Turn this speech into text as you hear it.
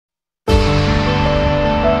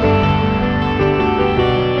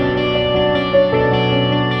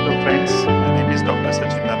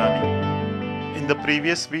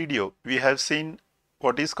previous video, we have seen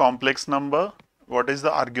what is complex number, what is the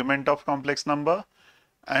argument of complex number,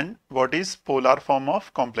 and what is polar form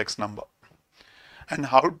of complex number, and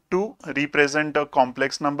how to represent a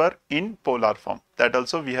complex number in polar form. That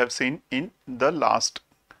also we have seen in the last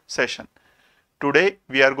session. Today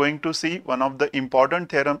we are going to see one of the important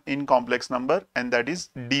theorem in complex number, and that is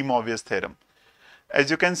De Moivre's theorem. As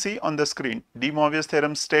you can see on the screen, De Moivre's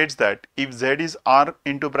theorem states that if z is r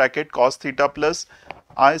into bracket cos theta plus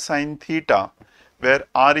I sin theta, where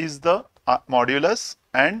r is the modulus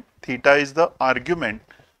and theta is the argument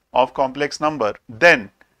of complex number, then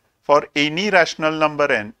for any rational number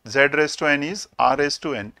n, z raised to n is r raised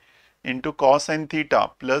to n into cos n theta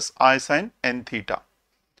plus I sin n theta.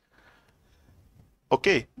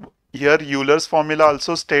 Okay, here Euler's formula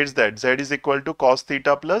also states that z is equal to cos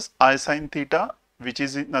theta plus I sin theta, which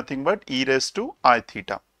is nothing but e raised to I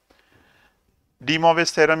theta. De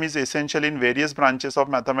Moivre's theorem is essential in various branches of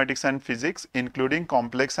mathematics and physics, including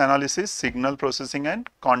complex analysis, signal processing, and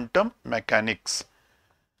quantum mechanics.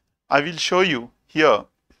 I will show you here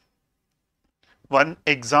one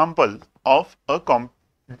example of a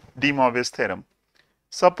De Moivre's theorem.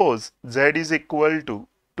 Suppose z is equal to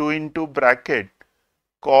 2 into bracket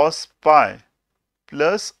cos pi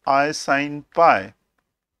plus I sin pi,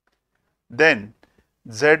 then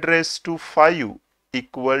z raised to phi u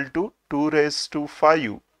equal to 2 raised to phi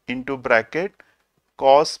u into bracket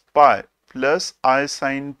cos pi plus I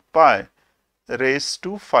sin pi raised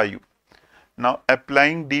to phi u. Now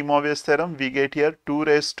applying De Moivre's theorem, we get here 2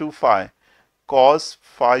 raised to phi cos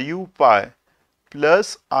phi u pi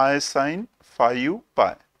plus I sin phi u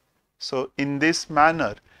pi. So in this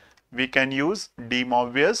manner we can use De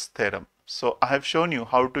Moivre's theorem. So I have shown you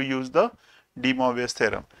how to use the De Moivre's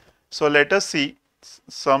theorem. So let us see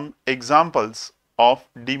some examples of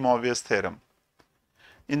De Moivre's theorem.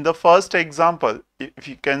 In the first example, if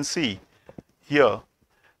you can see here,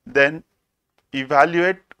 then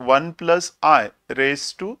evaluate 1 plus I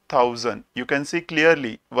raised to 1000. You can see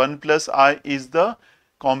clearly 1 plus I is the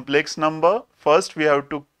complex number. First we have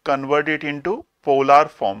to convert it into polar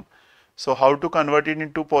form. So how to convert it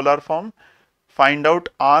into polar form? Find out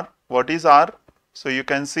r. What is r? So you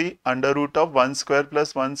can see under root of 1 square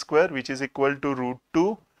plus 1 square, which is equal to root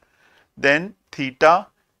 2. Then theta,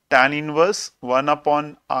 tan inverse 1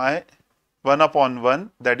 upon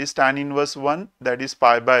 1, that is tan inverse 1, that is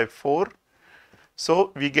pi by 4.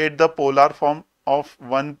 So we get the polar form of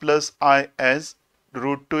 1 plus I as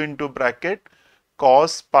root 2 into bracket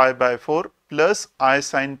cos pi by 4 plus I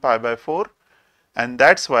sin pi by 4. And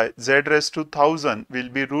that's why z raised to 1000 will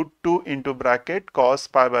be root 2 into bracket cos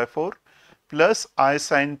pi by 4 plus I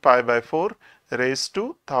sin pi by 4 raised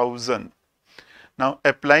to 1000. Now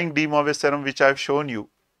applying De Moivre's theorem, which I have shown you,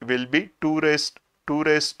 will be 2 raised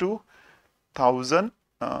to 1000,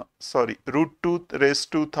 root 2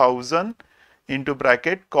 raised to 1000 into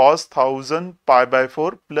bracket cos 1000 pi by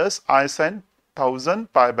 4 plus I sin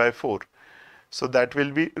 1000 pi by 4. So that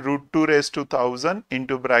will be root 2 raised to 1000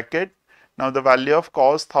 into bracket. Now the value of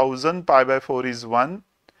cos 1000 pi by 4 is 1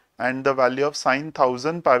 and the value of sin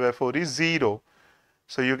 1000 pi by 4 is 0.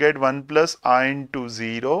 So you get 1 plus I into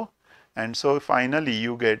 0, and so finally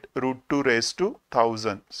you get root 2 raised to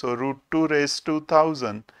 1000. So root 2 raised to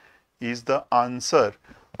 1000 is the answer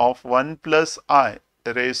of 1 plus I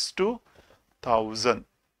raised to 1000.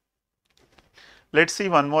 Let's see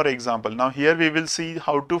one more example. Now here we will see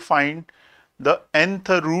how to find the nth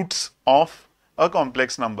roots of a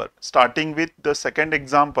complex number, starting with the second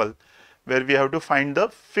example where we have to find the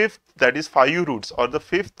fifth, that is 5 roots, or the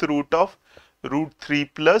fifth root of root 3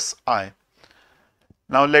 plus I.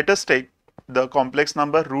 Now let us take the complex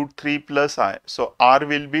number root 3 plus I. So r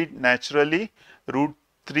will be naturally root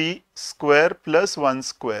 3 square plus 1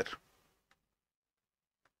 square,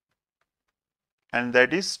 and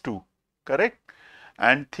that is 2, correct?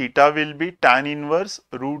 And theta will be tan inverse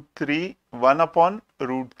root 3 1 upon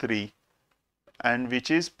root 3, and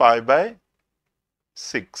which is pi by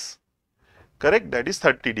 6, correct? That is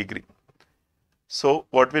 30 degree. So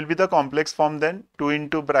what will be the complex form then? 2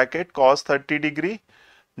 into bracket cos 30 degree.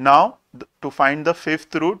 Now to find the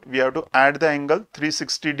fifth root, we have to add the angle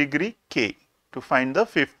 360 degree k to find the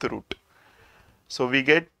fifth root. So we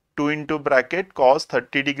get 2 into bracket cos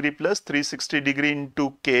 30 degree plus 360 degree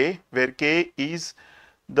into k, where k is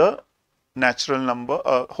the natural number,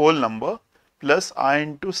 whole number, plus I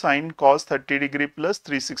into sin cos 30 degree plus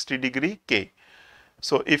 360 degree k.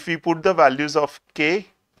 So if we put the values of k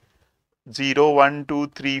 0, 1, 2,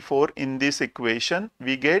 3, 4 in this equation,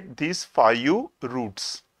 we get these 5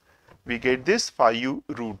 roots.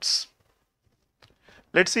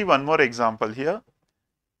 Let's see one more example here.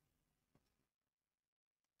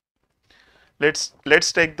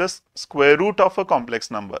 Let's take the square root of a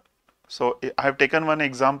complex number. So I have taken one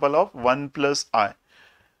example of 1 plus I.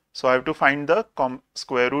 So I have to find the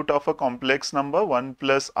square root of a complex number 1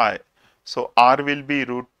 plus I. So R will be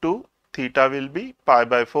root 2, theta will be pi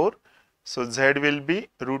by 4. So Z will be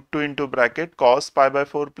root 2 into bracket cos pi by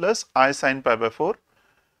 4 plus I sin pi by 4.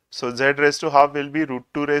 So Z raised to half will be root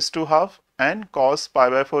 2 raised to half and cos pi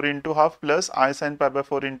by 4 into half plus I sin pi by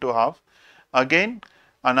 4 into half. Again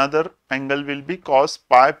another angle will be cos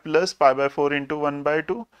pi plus pi by 4 into 1 by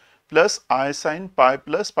 2 plus I sin pi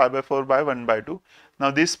plus pi by 4 by 1 by 2.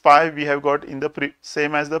 Now this pi we have got in the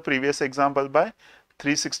same as the previous example by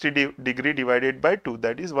 360 degree divided by 2,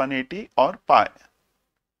 that is 180 or pi.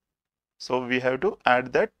 So we have to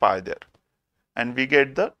add that pi there and we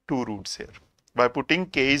get the two roots here by putting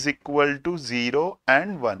k is equal to 0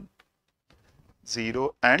 and 1.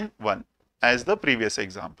 0 and 1 as the previous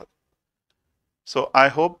example. So I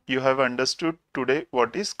hope you have understood today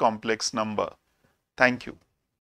what is complex number. Thank you.